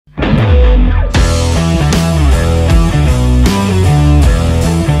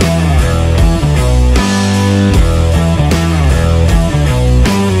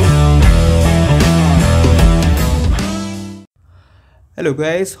Hello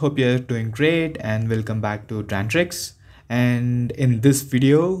guys, hope you're doing great and welcome back to DranTrix. And in this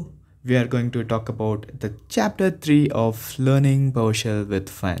video, we are going to talk about the chapter 3 of learning PowerShell with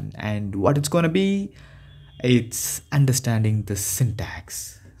fun. And what it's going to be, it's understanding the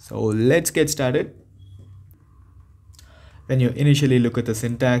syntax. So let's get started. When you initially look at the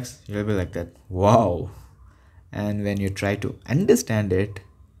syntax, you'll be like that, wow. And when you try to understand it,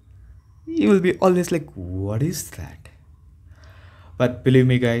 you will be always like, what is that? But believe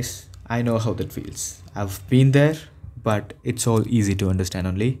me guys, I know how that feels. I've been there, but it's all easy to understand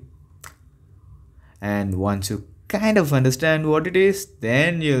only. And once you kind of understand what it is,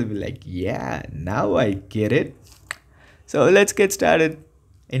 then you'll be like, yeah, now I get it. So let's get started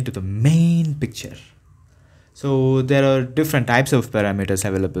into the main picture. So there are different types of parameters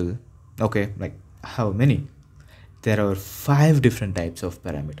available. Okay, like how many? There are 5 different types of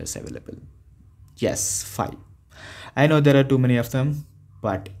parameters available. Yes, 5. I know there are too many of them,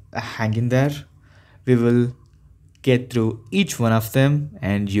 but hang in there. We will get through each one of them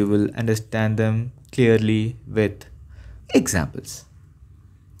and you will understand them clearly with examples.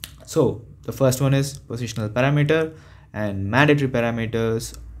 So the first one is positional parameter and mandatory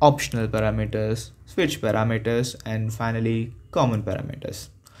parameters, optional parameters, switch parameters, and finally common parameters.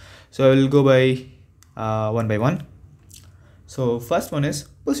 So I will go by one. So first one is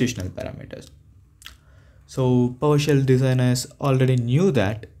positional parameters. So PowerShell designers already knew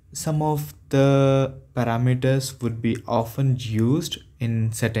that some of the parameters would be often used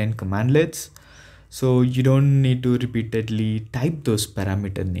in certain commandlets. So you don't need to repeatedly type those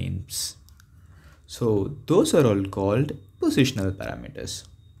parameter names. So those are all called positional parameters.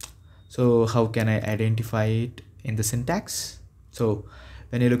 So how can I identify it in the syntax? So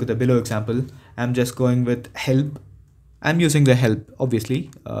when you look at the below example, I'm just going with help. I'm using the help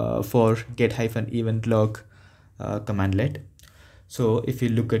obviously for get-event log commandlet. So if you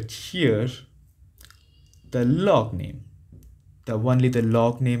look at here, the log name, only the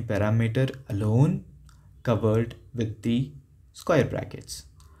log name parameter alone covered with the square brackets.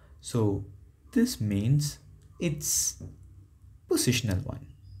 So this means it's positional one.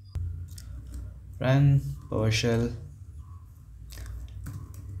 Run PowerShell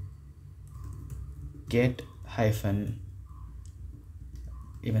get-event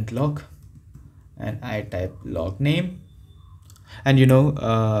log and I type log name, and you know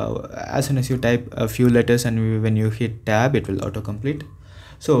as soon as you type a few letters and when you hit tab it will autocomplete.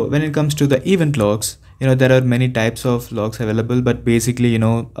 So when it comes to the event logs, you know there are many types of logs available, but basically you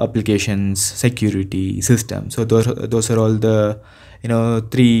know applications, security, system, so those are all the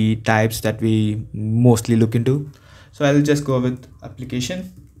 3 types that we mostly look into. So I'll just go with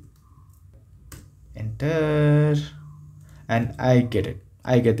application, enter, and I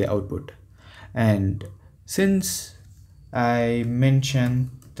get the output. And since I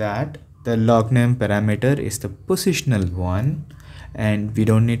mentioned that the log name parameter is the positional one and we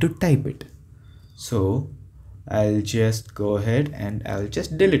don't need to type it, so I'll just go ahead and I'll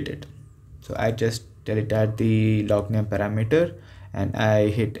just delete it. So I just deleted the log name parameter and I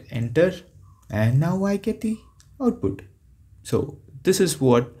hit enter, and now I get the output. So this is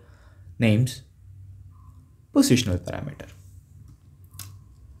what names positional parameter.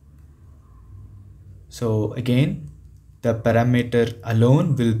 So again, the parameter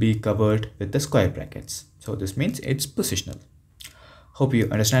alone will be covered with the square brackets. So this means it's positional. Hope you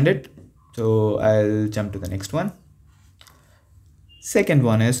understand it. So I'll jump to the next one. Second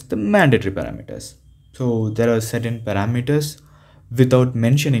one is the mandatory parameters. So there are certain parameters, without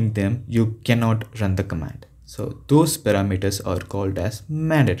mentioning them, you cannot run the command. So those parameters are called as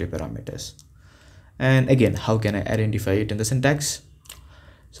mandatory parameters. And again, how can I identify it in the syntax?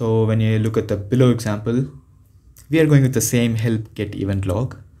 So when you look at the below example, we are going with the same help get event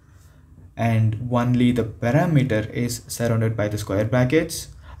log, and only the parameter is surrounded by the square brackets.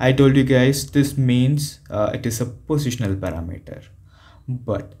 I told you guys this means it is a positional parameter,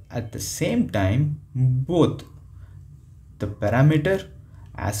 but at the same time both the parameter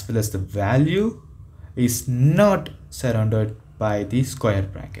as well as the value is not surrounded by the square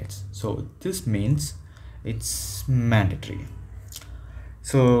brackets. So this means it's mandatory.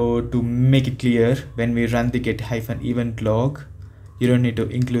 So to make it clear, when we run the get-event log, you don't need to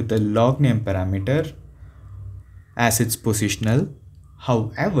include the log name parameter as it's positional.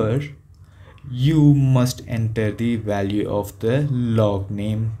 However, you must enter the value of the log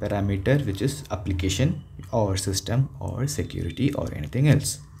name parameter, which is application or system or security or anything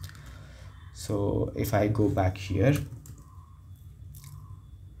else. So if I go back here,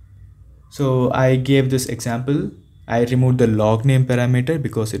 so I gave this example. I removed the log name parameter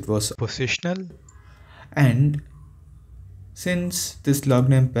because it was positional, and Since this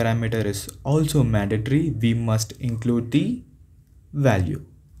logname parameter is also mandatory, we must include the value.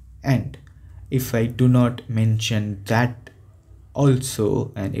 And if I do not mention that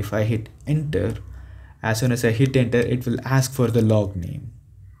also, and if I hit enter, as soon as I hit enter, it will ask for the log name,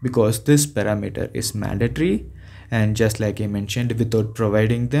 because this parameter is mandatory, and just like I mentioned, without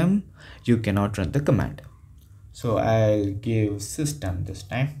providing them you cannot run the command. So I'll give system this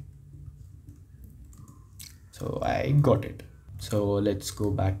time. So I got it. So let's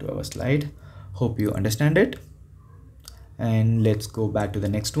go back to our slide. Hope you understand it. And let's go back to the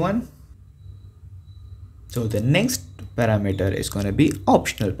next one. So the next parameter is going to be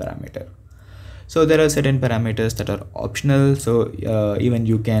optional parameter. So there are certain parameters that are optional. So even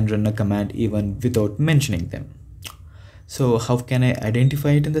you can run a command even without mentioning them. So how can I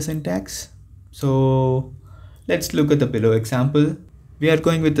identify it in the syntax? So let's look at the below example. We are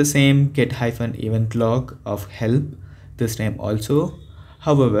going with the same get-event log of help this time also.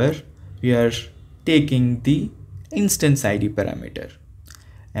 However, we are taking the instance ID parameter.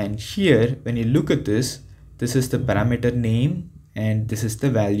 And here, when you look at this, this is the parameter name and this is the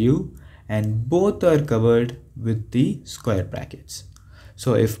value, and both are covered with the square brackets.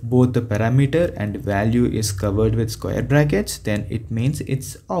 So if both the parameter and value is covered with square brackets, then it means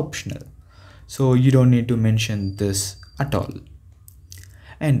it's optional. So you don't need to mention this at all.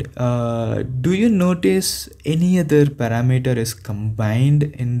 And do you notice any other parameter is combined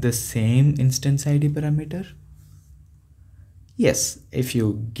in the same instance ID parameter? Yes, if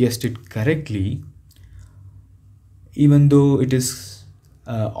you guessed it correctly, even though it is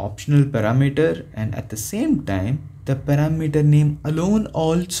optional parameter, and at the same time the parameter name alone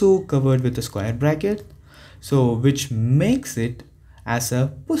also covered with a square bracket, so which makes it as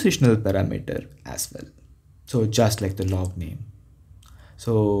a positional parameter as well. So just like the log name.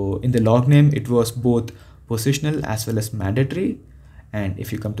 So in the log name it was both positional as well as mandatory, and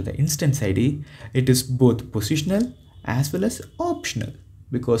if you come to the instance ID, it is both positional as well as optional,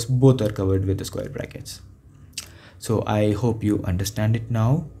 because both are covered with the square brackets. So I hope you understand it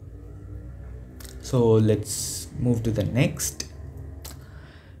now. So let's move to the next.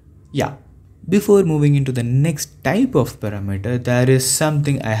 Yeah, before moving into the next type of parameter, there is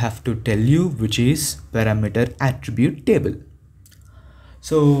something I have to tell you, which is parameter attribute table.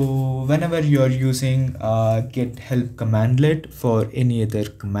 So whenever you are using get help commandlet for any other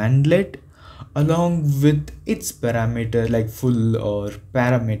commandlet, along with its parameter like full or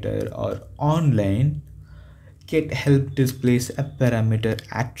parameter or online, get help displays a parameter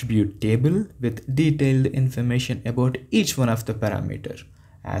attribute table with detailed information about each one of the parameter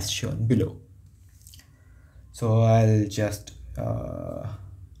as shown below. So I'll just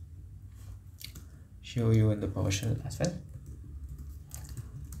show you in the PowerShell as well.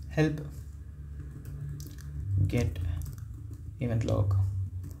 Help get event log.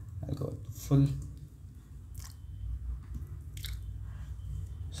 I'll go full.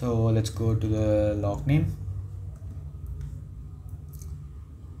 So let's go to the log name.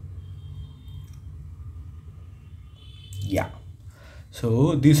 Yeah,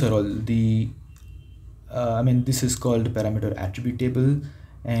 so these are all the this is called parameter attribute table,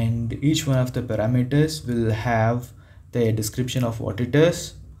 and each one of the parameters will have the description of what it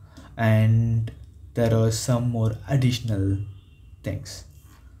is, and there are some more additional things.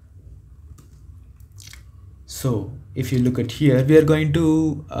 So if you look at here, we are going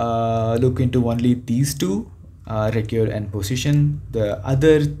to look into only these two, record and position. The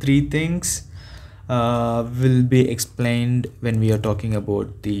other three things will be explained when we are talking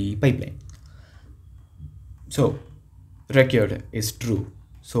about the pipeline. So record is true,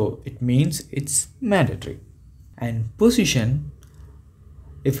 so it means it's mandatory. And position,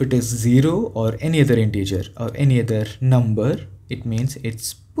 if it is 0 or any other integer or any other number, it means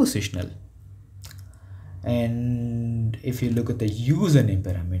it's positional. And if you look at the username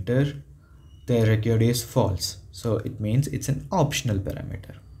parameter, the record is false, so it means it's an optional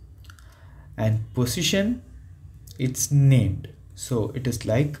parameter. And position, it's named, so it is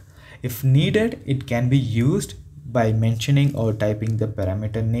like if needed it can be used by mentioning or typing the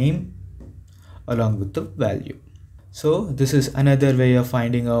parameter name along with the value. So this is another way of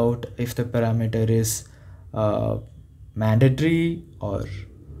finding out if the parameter is mandatory or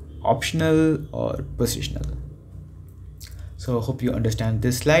optional or positional. So hope you understand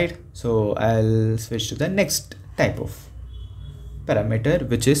this slide. So I'll switch to the next type of parameter,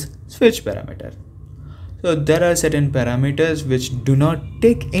 which is switch parameter. So there are certain parameters which do not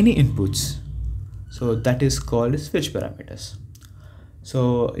take any inputs, so that is called switch parameters.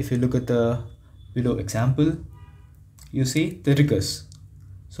 So if you look at the below example, you see the recurse.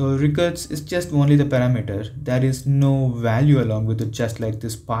 So records is just only the parameter. There is no value along with it, just like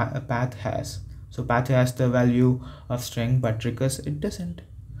this path has. So path has the value of string, but records it doesn't.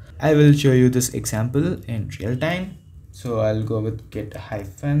 I will show you this example in real time. So I'll go with get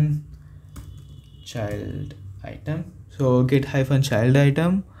hyphen child item. So get hyphen child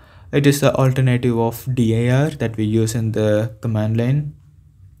item, it is the alternative of dir that we use in the command line.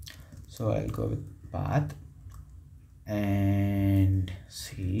 So I'll go with path and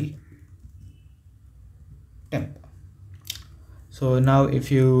see temp. So now if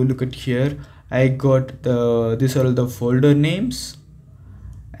you look at here, I got these are all the folder names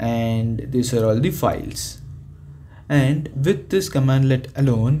and these are all the files. And with this commandlet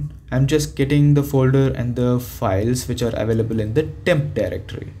alone, I'm just getting the folder and the files which are available in the temp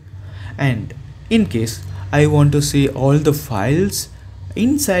directory. And in case I want to see all the files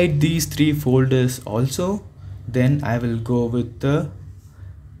inside these three folders also, then I will go with the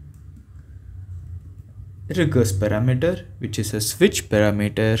recurse parameter, which is a switch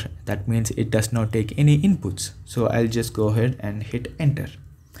parameter. That means it does not take any inputs. So I'll just go ahead and hit enter.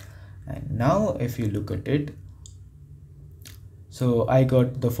 And now if you look at it, so I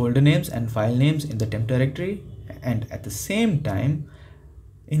got the folder names and file names in the temp directory, and at the same time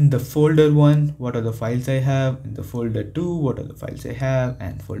in the folder 1, what are the files I have, in the folder 2, what are the files I have,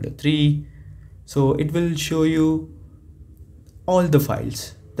 and folder 3. So it will show you all the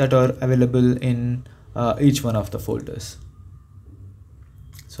files that are available in each one of the folders.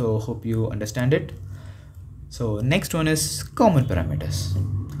 So hope you understand it. So next one is common parameters.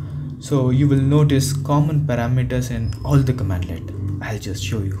 So you will notice common parameters in all the commandlet. I'll just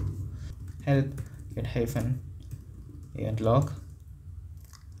show you. Help get hyphen event log,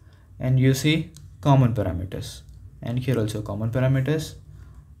 and you see common parameters, and here also common parameters.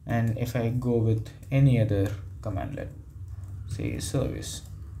 And if I go with any other commandlet, say service,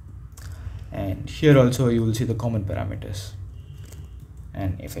 and here also you will see the common parameters.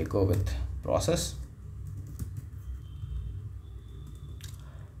 And if I go with process,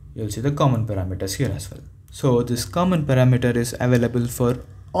 you'll see the common parameters here as well. So this common parameter is available for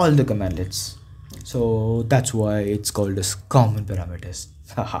all the commandlets. So that's why it's called as common parameters.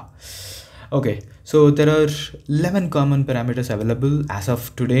 Haha. Okay, so there are 11 common parameters available as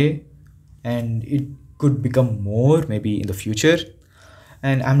of today, and it could become more maybe in the future.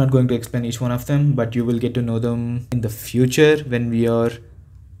 And I'm not going to explain each one of them, but you will get to know them in the future when we are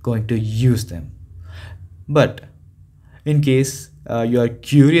going to use them. But in case you are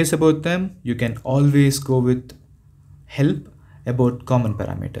curious about them, you can always go with help about common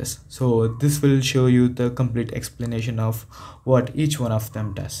parameters. So this will show you the complete explanation of what each one of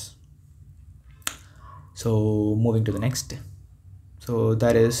them does. So moving to the next. So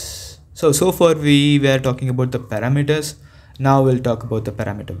that is, so far we were talking about the parameters. Now we'll talk about the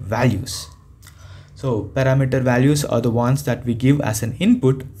parameter values. So parameter values are the ones that we give as an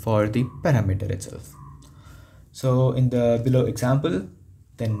input for the parameter itself. So in the below example,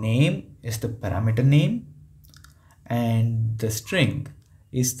 the name is the parameter name, and the string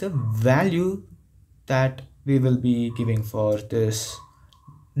is the value that we will be giving for this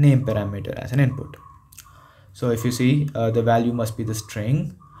name parameter as an input. So if you see, the value must be the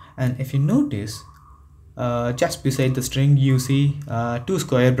string, and if you notice, just beside the string you see 2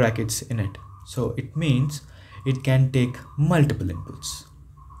 square brackets in it. So it means it can take multiple inputs.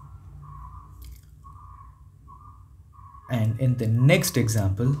 And in the next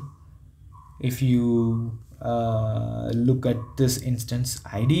example, if you look at this instance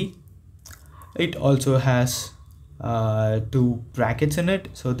ID, it also has 2 brackets in it.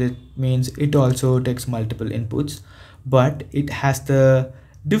 So that means it also takes multiple inputs, but it has the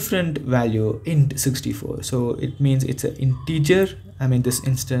different value int 64. So it means it's an integer. I mean, this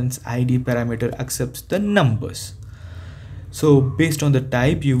instance ID parameter accepts the numbers. So based on the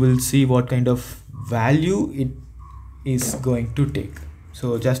type, you will see what kind of value it is going to take.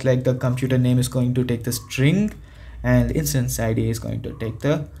 So just like the computer name is going to take the string, and the instance ID is going to take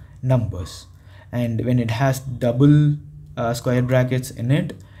the numbers. And when it has double square brackets in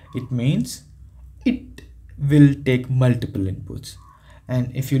it, it means it will take multiple inputs.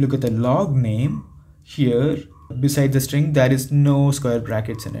 And if you look at the log name here, beside the string there is no square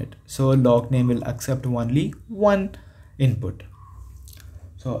brackets in it, so log name will accept only one input.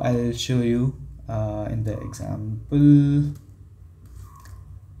 So I'll show you in the example.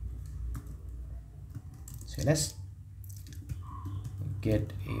 So let's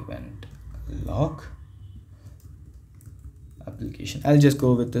get event log application. I'll just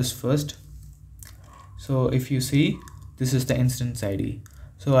go with this first. So if you see, this is the instance ID.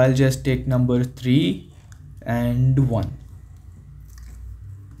 So I'll just take number 3 and 1.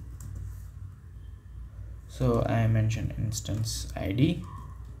 So I mention instance ID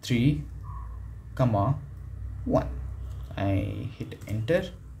 3, 1. I hit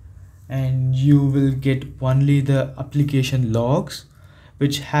enter, and you will get only the application logs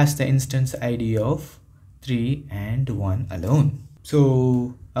which has the instance ID of 3 and 1 alone.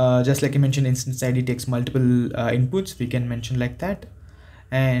 So just like I mentioned, instance ID takes multiple inputs. We can mention like that.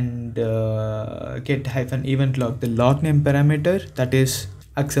 And get hyphen event log, the log name parameter, that is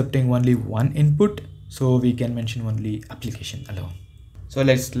accepting only one input, so we can mention only application alone. So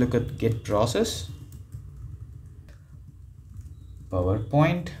let's look at get process,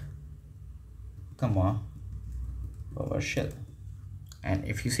 PowerPoint, PowerShell. And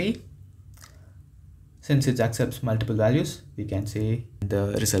if you see, since it accepts multiple values, we can see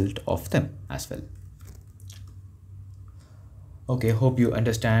the result of them as well. Okay, hope you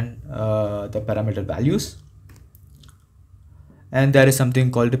understand the parameter values. And there is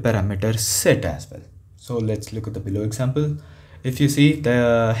something called a parameter set as well. So let's look at the below example. If you see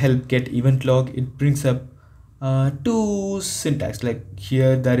the help get event log, it brings up two syntax, like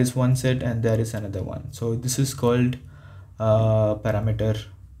here there is one set and there is another one. So this is called parameter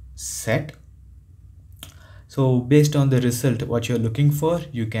set. So based on the result what you're looking for,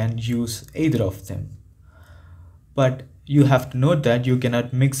 you can use either of them, but you have to note that you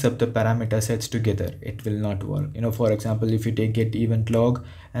cannot mix up the parameter sets together. It will not work. For example, if you take get event log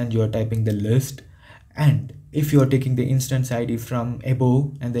and you're typing the list, and if you're taking the instance ID from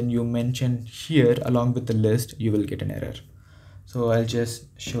above and then you mention here along with the list, you will get an error. So I'll just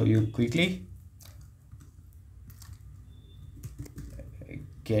show you quickly.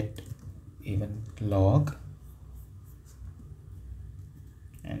 Get event log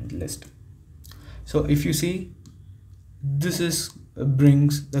and list. So if you see, this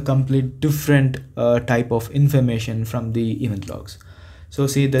brings the complete different type of information from the event logs. So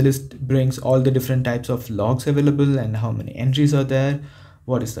see, the list brings all the different types of logs available and how many entries are there,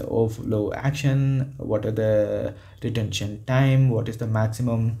 what is the overflow action, what are the retention time, what is the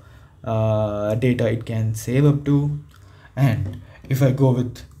maximum data it can save up to. And if I go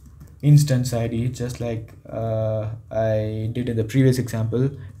with instance ID, just like I did in the previous example,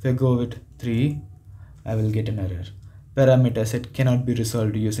 if I go with 3, I will get an error. Parameter set cannot be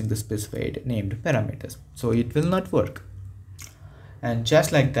resolved using the specified named parameters, so it will not work. And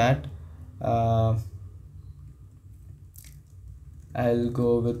just like that, I'll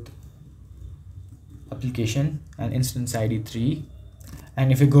go with application and instance ID 3,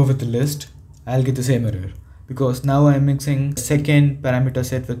 and if I go with the list, I'll get the same error because now I'm mixing the second parameter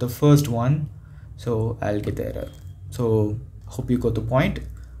set with the first one, so I'll get the error. So hope you got the point.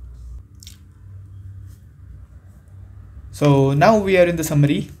 So now we are in the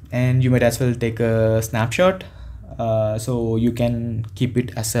summary, and you might as well take a snapshot so you can keep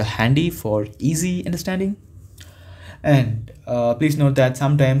it as a handy for easy understanding. And please note that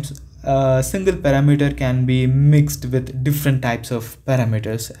sometimes a single parameter can be mixed with different types of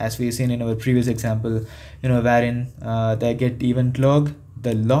parameters, as we've seen in our previous example, wherein the get event log,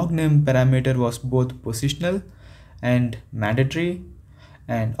 the log name parameter was both positional and mandatory,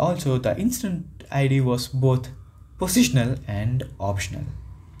 and also the instant ID was both positional and optional.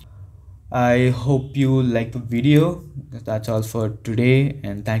 I hope you like the video. That's all for today,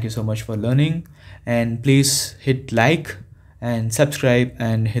 and thank you so much for learning. And please hit like and subscribe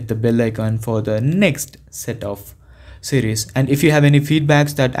and hit the bell icon for the next set of series. And if you have any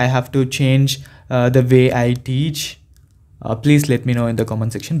feedbacks that I have to change the way I teach, please let me know in the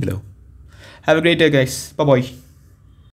comment section below. Have a great day, guys. Bye bye.